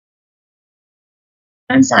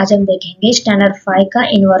Friends, आज हम देखेंगे स्टैंडर्ड 5 का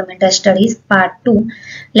environmental studies part 2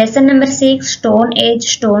 lesson number 6 stone age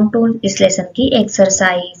stone tool. इस लेसन की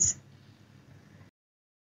exercise.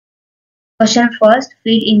 Question first,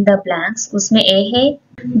 fill in the blanks. उसमें ए है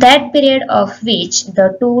that period of which the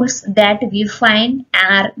tools that we find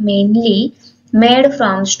are mainly made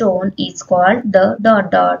from stone is called the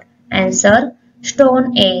dot dot. Answer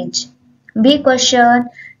stone age. B question,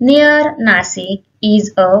 near Nasik is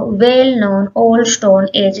a well-known old stone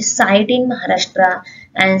age site in Maharashtra.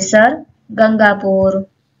 Answer Gangapur.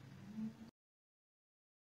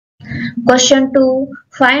 Question 2,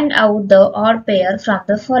 find out the odd pair from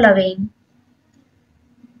the following.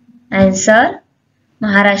 Answer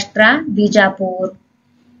Maharashtra, Bijapur.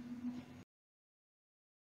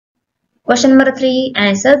 Question number 3,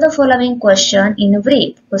 answer the following question in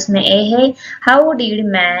brief. उसमें A है, how did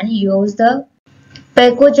man use the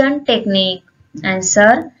Percussion technique?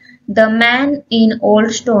 Answer, the man in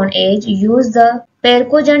old stone age used the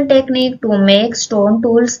percussion technique to make stone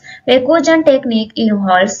tools. Percussion technique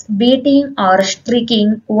involves beating or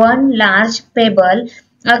striking one large pebble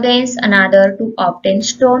against another to obtain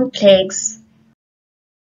stone flakes.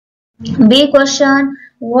 B question,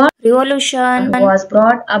 what revolution was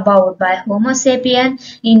brought about by Homo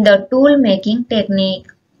sapiens in the tool making technique?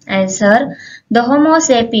 Answer, the Homo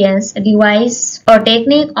sapiens devised a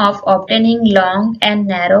technique of obtaining long and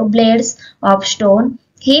narrow blades of stone.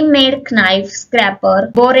 He made knife, scraper,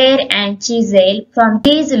 borer and chisel. From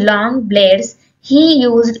these long blades, he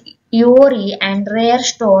used ivory and rare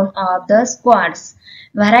stone of the quartz,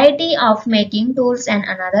 variety of making tools and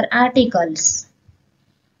other articles.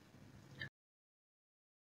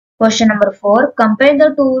 Question number 4. Compare the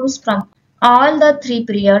tools from all the three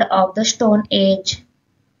periods of the Stone Age.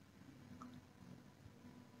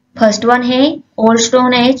 First one है Old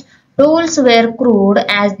Stone Age. Tools were crude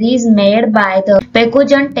as these made by the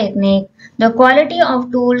percussion technique. The quality of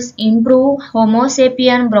tools improved. Homo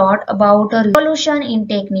sapien brought about a revolution in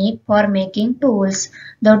technique for making tools.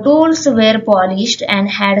 The tools were polished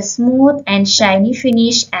and had smooth and shiny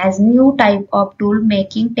finish as new type of tool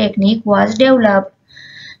making technique was developed.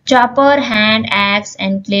 Chopper, hand axe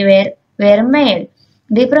and cleaver were made.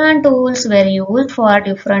 Different tools were used for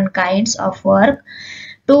different kinds of work.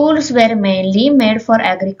 Tools were mainly made for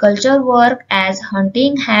agriculture work as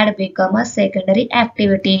hunting had become a secondary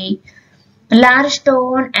activity. Large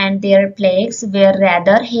stone and their plates were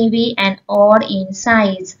rather heavy and odd in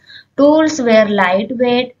size. Tools were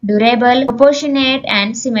lightweight, durable, proportionate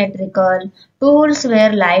and symmetrical. Tools were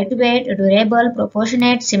lightweight, durable,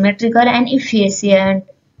 proportionate, symmetrical and efficient.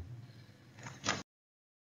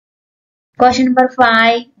 Question number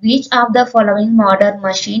 5. Which of the following modern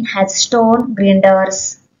machine has stone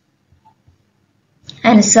grinders?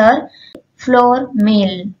 Answer, flour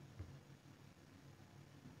mill.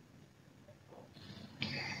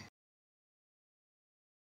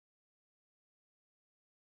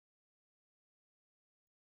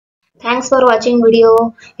 Thanks for watching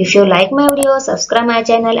video. If you like my video, subscribe my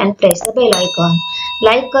channel and press the bell icon.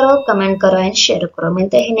 Like करो, comment करो and share करो.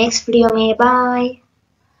 मिलते हैं next video में. Bye.